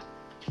 Yeah,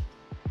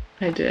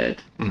 I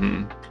did.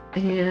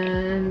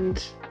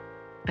 And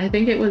I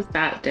think it was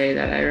that day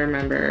that I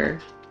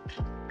remember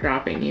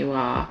dropping you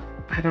off.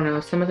 I don't know.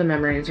 Some of the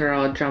memories are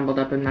all jumbled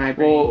up in my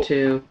brain,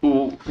 too.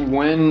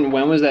 When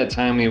was that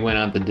time we went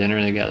out to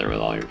dinner together with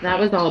all your friends? That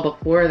was all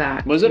before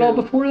that. Was it all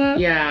before that?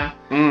 Yeah.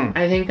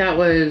 I think that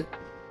was...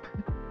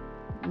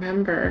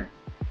 Remember.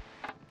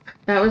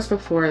 That was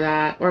before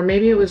that. Or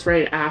maybe it was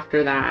right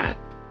after that.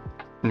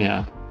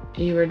 Yeah.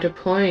 You were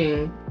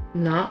deploying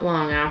not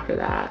long after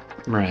that.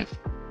 Right.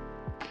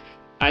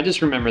 I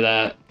just remember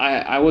that.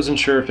 I wasn't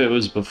sure if it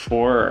was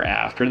before or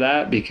after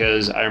that,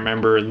 because I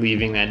remember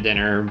leaving that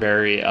dinner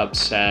very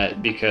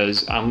upset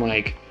because I'm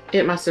like...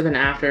 It must have been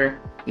after.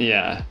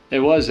 Yeah, it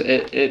was.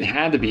 It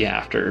had to be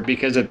after,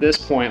 because at this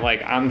point,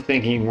 like, I'm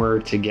thinking we're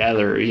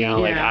together, you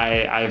know, like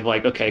I've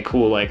like, okay,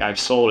 cool. Like, I've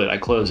sold it. I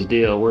closed the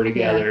deal. We're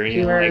together.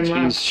 Yeah, you know,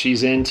 like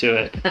she's into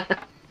it.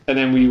 And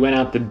then we went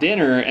out to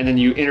dinner, and then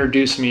you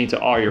introduced me to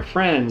all your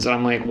friends. And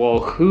I'm like, well,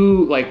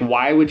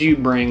 why would you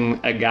bring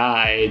a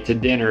guy to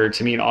dinner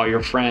to meet all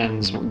your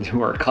friends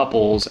who are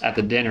couples at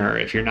the dinner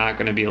if you're not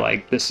going to be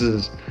like, this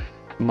is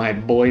my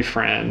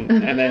boyfriend?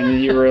 And then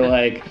you were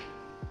like,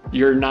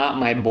 you're not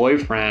my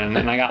boyfriend.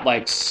 And I got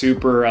like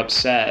super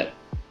upset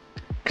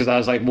because I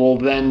was like, well,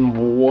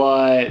 then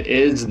what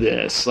is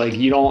this? Like,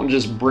 you don't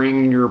just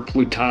bring your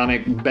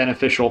platonic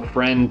beneficial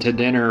friend to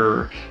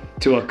dinner,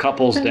 to a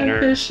couple's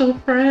dinner. Beneficial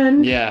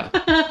friend. Yeah.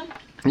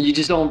 You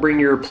just don't bring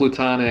your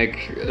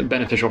platonic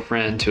beneficial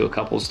friend to a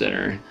couple's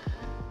dinner.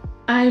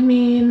 I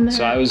mean,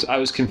 So I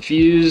was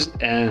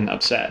confused and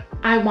upset.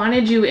 I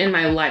wanted you in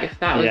my life.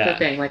 That was Yeah. the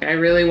thing. Like, I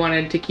really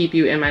wanted to keep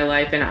you in my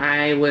life, and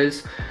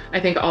I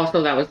think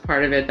also that was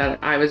part of it, that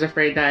I was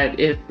afraid that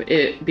if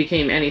it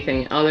became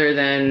anything other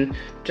than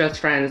just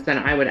friends, then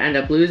I would end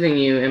up losing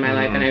you in my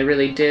life. And I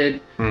really did.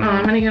 Oh,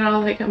 I'm gonna get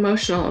all like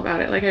emotional about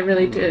it. Like, I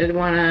really did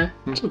want to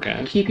It's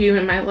okay. keep you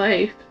in my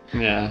life,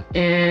 Yeah.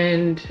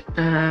 and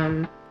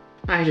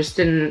I just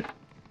didn't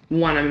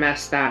want to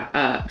mess that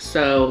up.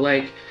 So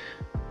like,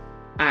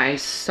 I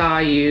saw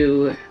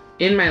you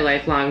in my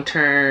life long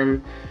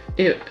term.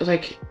 It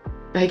like,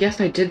 I guess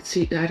I did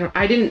see.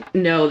 I didn't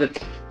know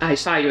that I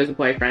saw you as a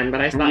boyfriend,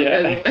 but I saw you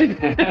as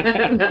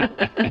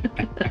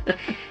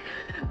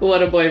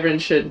what a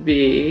boyfriend should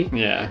be.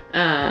 Yeah.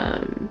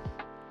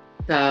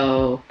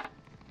 So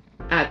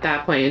at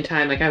that point in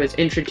time, like, I was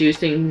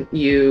introducing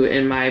you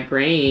in my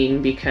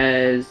brain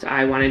because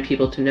I wanted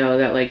people to know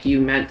that like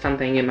you meant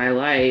something in my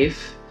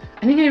life.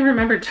 I think I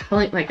remember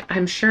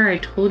I'm sure I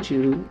told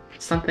you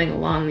something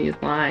along these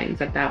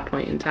lines at that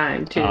point in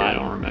time too. I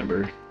don't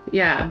remember.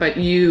 Yeah, but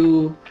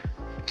you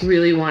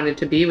really wanted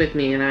to be with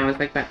me, and I was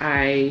like, but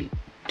I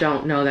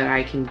don't know that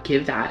I can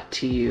give that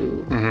to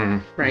you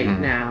right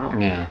now.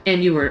 Yeah.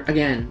 And you were,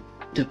 again,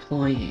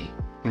 deploying.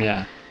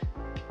 Yeah.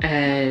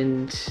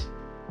 And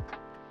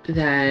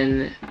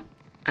then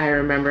I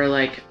remember,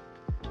 like,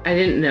 I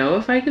didn't know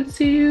if I could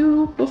see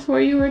you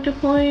before you were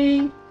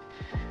deploying.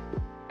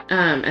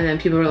 And then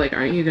people were like,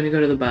 aren't you going to go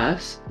to the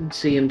bus and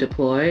see him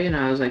deploy? And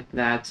I was like,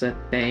 that's a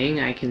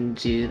thing. I can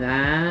do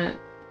that.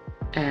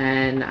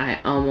 And I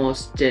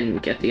almost didn't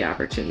get the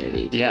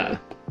opportunity to. Yeah.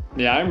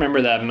 Yeah, I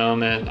remember that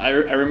moment. I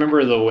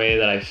remember the way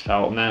that I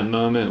felt in that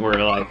moment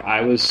where, like,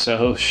 I was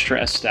so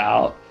stressed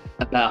out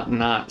about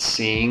not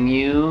seeing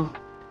you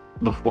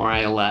before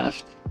I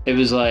left. It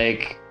was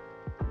like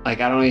I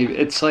don't even,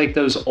 it's like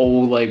those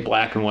old, like,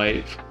 black and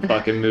white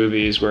fucking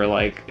movies where,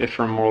 like, if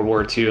from World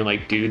War II and,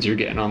 like, dudes are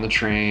getting on the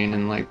train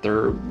and, like,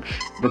 the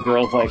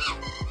girl's like,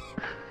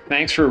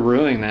 thanks for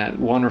ruining that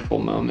wonderful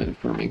moment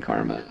for me,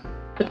 Karma.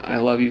 I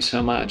love you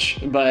so much.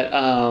 But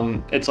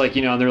it's like,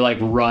 you know, they're like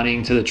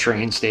running to the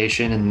train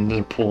station and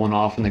they're pulling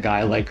off and the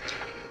guy like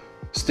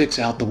sticks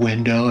out the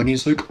window and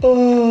he's like,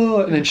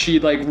 oh, and then she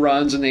like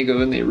runs and they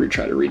go and they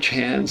try to reach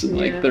hands and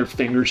like their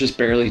fingers just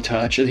barely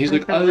touch and he's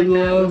like, I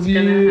love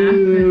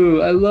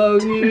you. I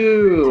love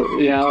you.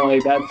 You know,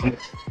 like that's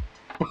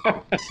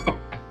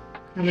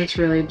I'm just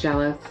really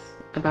jealous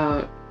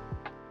about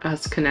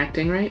us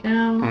connecting right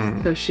now.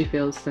 So she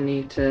feels the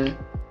need to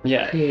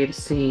create a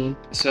scene.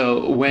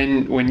 So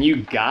when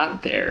you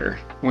got there,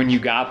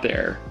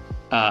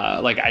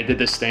 like I did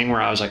this thing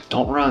where I was like,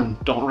 don't run,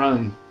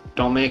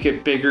 don't make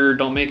it bigger,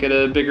 don't make it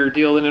a bigger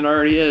deal than it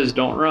already is,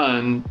 don't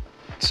run.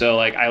 So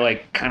like I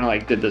like kind of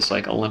like did this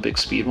like Olympic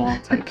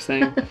speedball type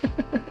thing.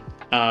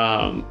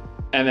 And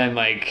then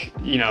like,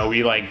 you know,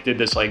 we like did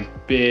this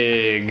like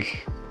big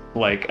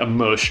like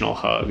emotional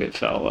hug, it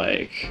felt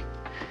like.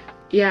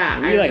 Yeah,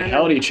 we like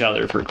held each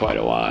other for quite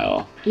a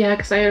while. Yeah,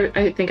 because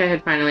I think I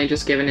had finally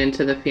just given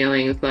into the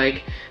feelings,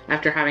 like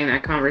after having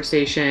that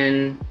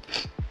conversation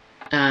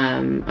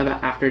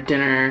about after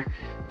dinner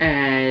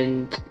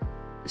and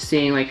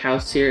seeing like how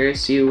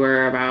serious you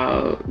were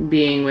about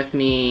being with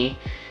me,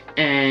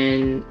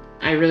 and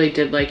I really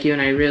did like you,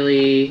 and I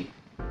really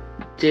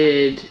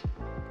did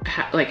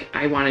like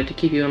I wanted to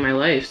keep you in my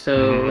life,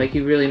 so like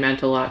you really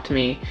meant a lot to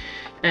me.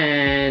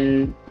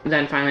 And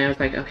then finally I was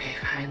like, okay,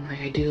 fine, like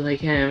I do like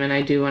him and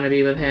I do want to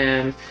be with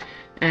him,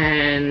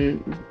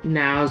 and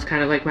now is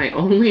kind of like my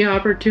only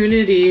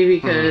opportunity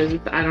because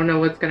I don't know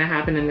what's going to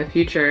happen in the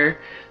future.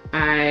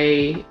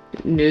 I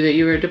knew that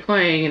you were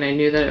deploying and I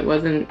knew that it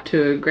wasn't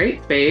to a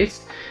great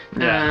space.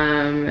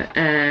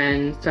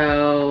 And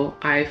so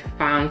I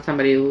found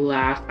somebody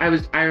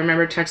I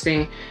remember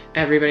texting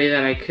everybody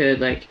that I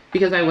could, like,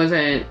 because I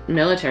wasn't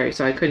military,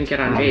 so I couldn't get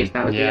on base.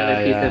 That was the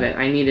other piece of it.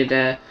 I needed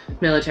a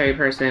military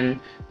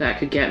person that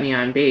could get me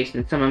on base,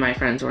 and some of my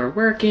friends were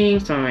working,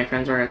 some of my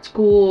friends were at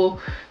school,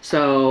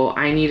 so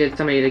I needed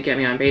somebody to get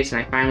me on base,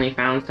 and I finally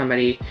found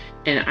somebody.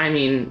 And I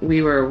mean,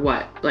 we were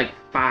like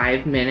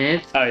 5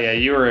 minutes. Oh yeah,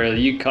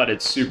 you cut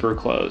it super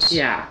close.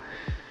 Yeah.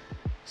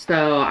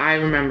 So I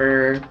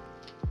remember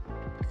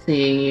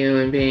seeing you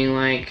and being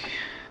like,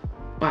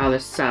 wow,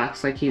 this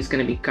sucks. Like, he's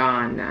going to be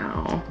gone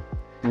now.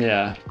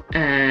 Yeah.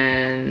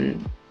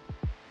 And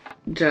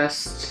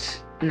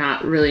just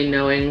not really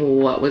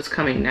knowing what was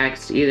coming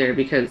next either,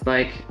 because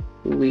like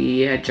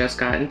we had just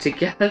gotten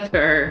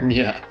together.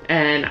 Yeah.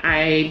 And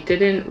I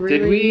didn't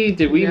really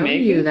Did we know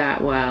make you it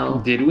that well.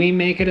 Did we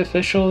make it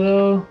official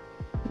though?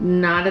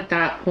 Not at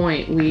that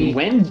point.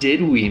 When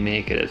did we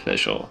make it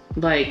official?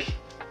 Like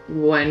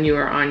when you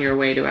were on your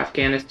way to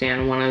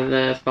Afghanistan, one of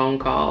the phone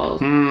calls.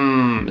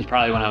 It's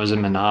probably when I was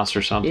in Manas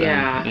or something.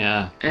 Yeah.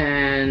 Yeah.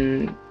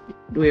 And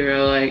we were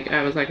like,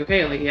 I was like,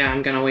 okay, like, yeah,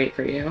 I'm gonna wait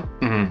for you.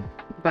 Mm-hmm.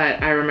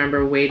 But I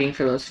remember waiting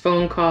for those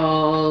phone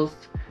calls.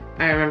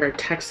 I remember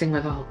texting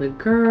with all the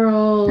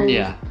girls.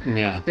 Yeah.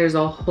 Yeah. There's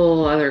a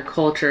whole other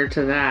culture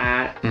to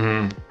that.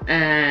 Mm-hmm.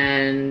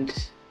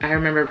 And I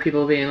remember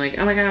people being like,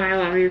 oh my God, I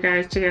love you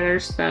guys together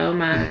so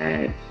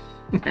much.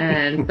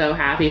 And so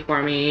happy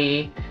for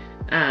me.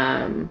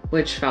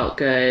 Which felt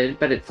good,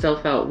 but it still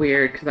felt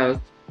weird because I was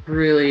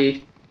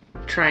really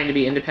trying to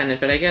be independent.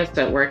 But I guess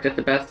that worked at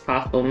the best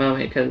possible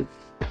moment because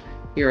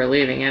you were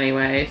leaving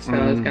anyway, so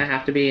I was gonna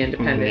have to be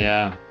independent.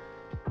 Yeah.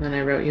 And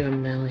I wrote you a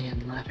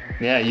million letters.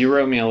 Yeah, you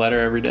wrote me a letter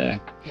every day.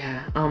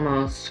 Yeah,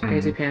 almost.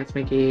 Crazy Pants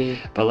McGee.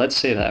 But let's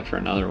say that for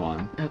another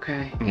one.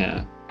 Okay.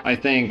 Yeah. I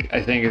think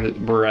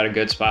we're at a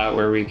good spot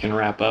where we can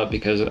wrap up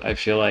because I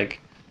feel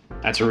like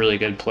that's a really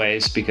good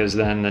place because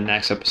then the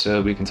next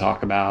episode we can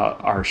talk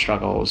about our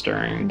struggles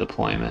during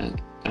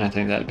deployment. And I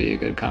think that'd be a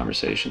good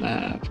conversation to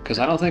have because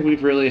I don't think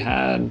we've really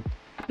had...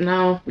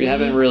 No. We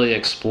haven't really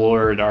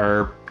explored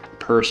our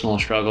personal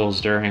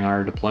struggles during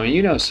our deployment.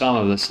 You know some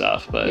of the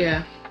stuff, but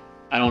yeah.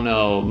 I don't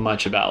know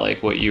much about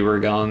like what you were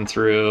going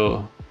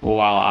through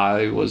while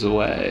I was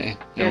away.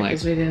 Yeah,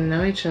 because we didn't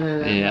know each other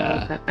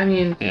that well. I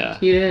mean, yeah.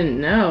 You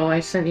didn't know. I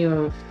sent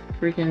you a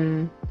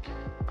freaking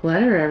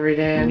letter every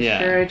day. I'm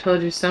sure I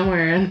told you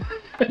somewhere. And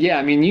yeah,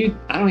 I mean,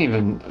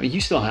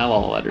 you still have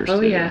all the letters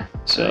too. Yeah.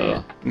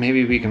 So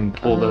maybe we can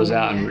pull those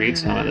out and read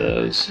some of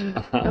those.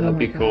 That'd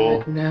be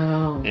cool.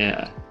 No.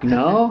 Yeah.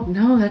 No?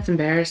 No, that's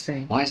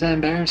embarrassing. Why is that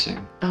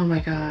embarrassing? Oh my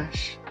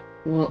gosh.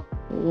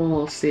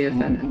 We'll see if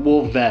that...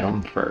 We'll vet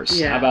them first.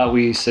 Yeah. How about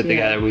we sit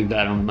together, we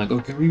vet them, like,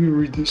 okay, we can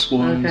read this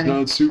one. Okay. It's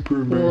not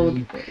super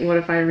embarrassing. Well, what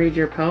if I read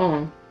your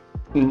poem?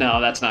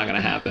 No, that's not going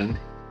to happen.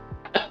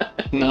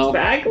 No.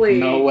 Exactly.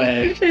 No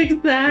way.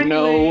 Exactly.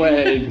 No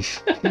way.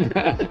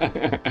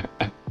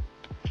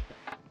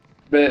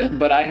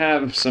 But I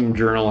have some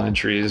journal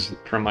entries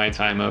from my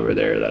time over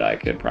there that I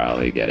could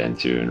probably get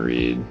into and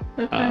read.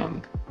 Okay.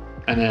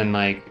 And then,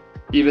 like,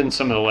 even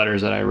some of the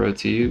letters that I wrote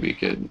to you, we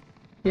could...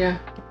 Yeah.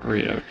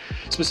 Read over.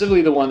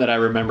 Specifically the one that I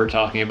remember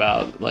talking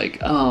about, like,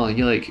 oh,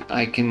 you like,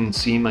 I can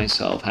see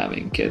myself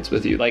having kids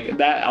with you. Like,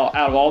 that, out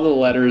of all the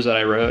letters that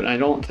I wrote, and I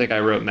don't think I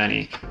wrote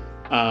many.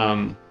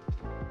 No,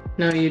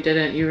 you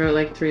didn't. You wrote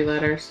like 3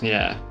 letters.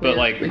 Yeah, but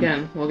like...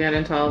 Again, we'll get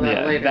into all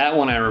that later. That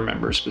one I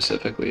remember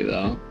specifically,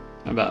 though,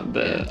 about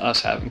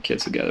us having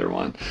kids together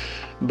one.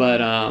 But,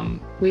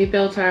 we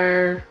built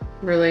our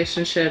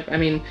relationship. I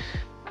mean,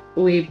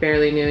 we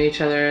barely knew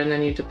each other, and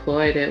then you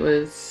deployed. It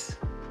was...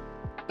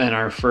 And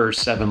our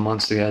first 7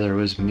 months together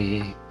was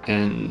me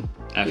in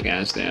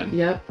Afghanistan.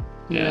 Yep.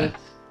 Yeah. With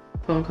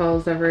phone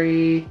calls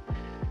every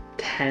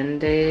 10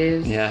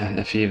 days. Yeah,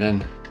 if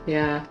even.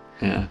 Yeah.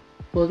 Yeah.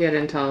 We'll get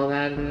into all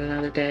that in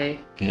another day.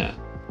 Yeah.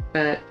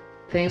 But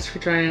thanks for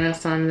joining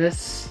us on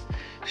this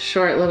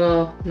short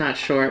little, not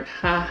short,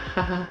 ha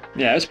ha ha.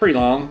 Yeah, it's pretty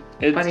long.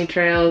 Bunny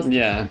trails.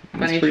 Yeah.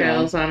 Bunny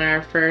trails on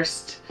our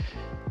first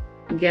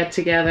get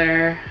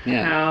together.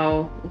 Yeah.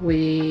 How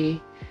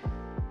we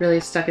really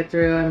stuck it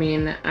through. I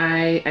mean,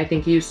 I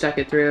think you stuck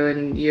it through,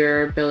 and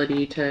your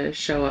ability to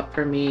show up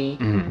for me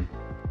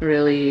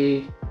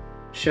really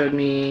showed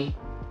me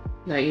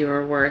that you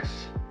were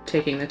worth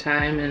taking the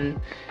time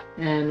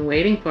and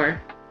waiting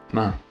for.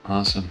 Oh,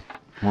 awesome.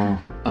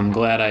 Well, I'm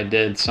glad I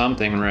did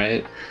something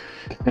right.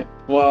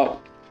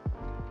 Well,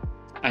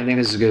 I think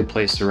this is a good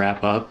place to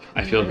wrap up.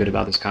 I feel good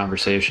about this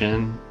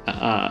conversation.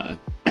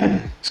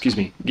 Excuse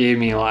me. Gave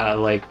me a lot of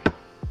like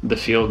the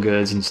feel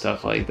goods and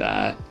stuff like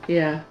that.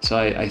 Yeah. So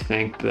I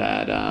think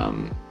that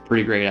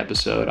pretty great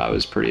episode. I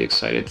was pretty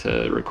excited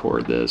to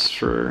record this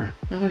for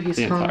he's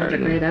calling it a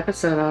great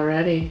episode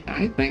already.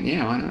 I think,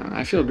 yeah, why not?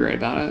 I feel great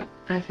about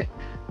it.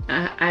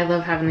 I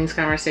love having these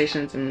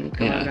conversations and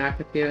going back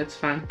with you. It's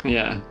fun.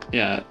 Yeah.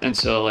 And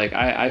so like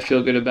I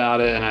feel good about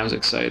it, and I was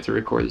excited to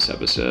record this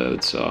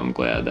episode. So I'm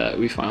glad that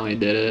we finally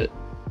did it.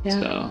 Yeah.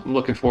 So I'm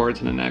looking forward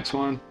to the next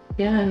one.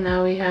 Yeah, and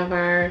now we have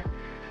our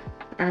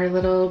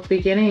little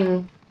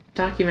beginning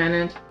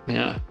documented.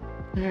 Yeah.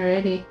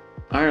 Alrighty.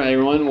 All right,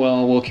 everyone.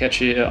 Well, we'll catch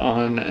you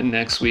on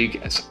next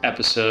week's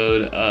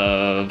episode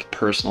of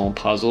Personal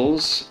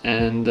Puzzles,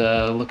 and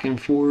looking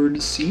forward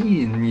to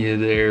seeing you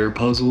there,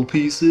 puzzle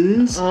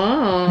pieces.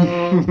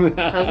 Oh,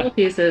 puzzle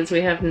pieces.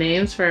 We have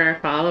names for our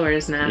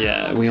followers now.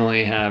 Yeah, we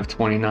only have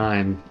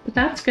 29. But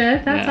that's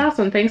good. That's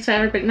awesome. Thanks to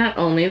everybody. Not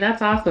only,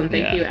 that's awesome.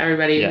 Thank you,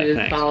 everybody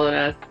who's followed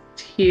us.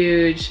 It's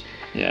huge.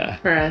 Yeah.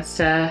 For us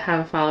to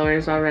have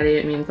followers already,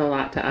 it means a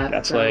lot to us.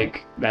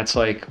 That's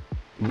like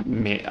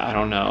I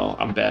don't know.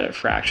 I'm bad at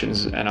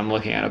fractions, and I'm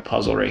looking at a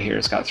puzzle right here.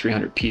 It's got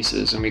 300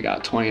 pieces, and we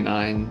got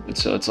 29. And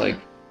so it's like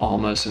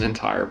almost an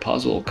entire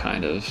puzzle,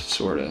 kind of,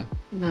 sort of.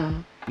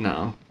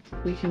 No.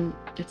 We can.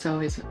 It's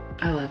always.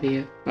 I love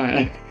you. All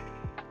right.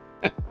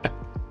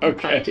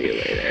 Okay. Talk to you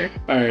later.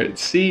 All right.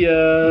 See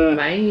ya.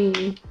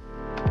 Bye.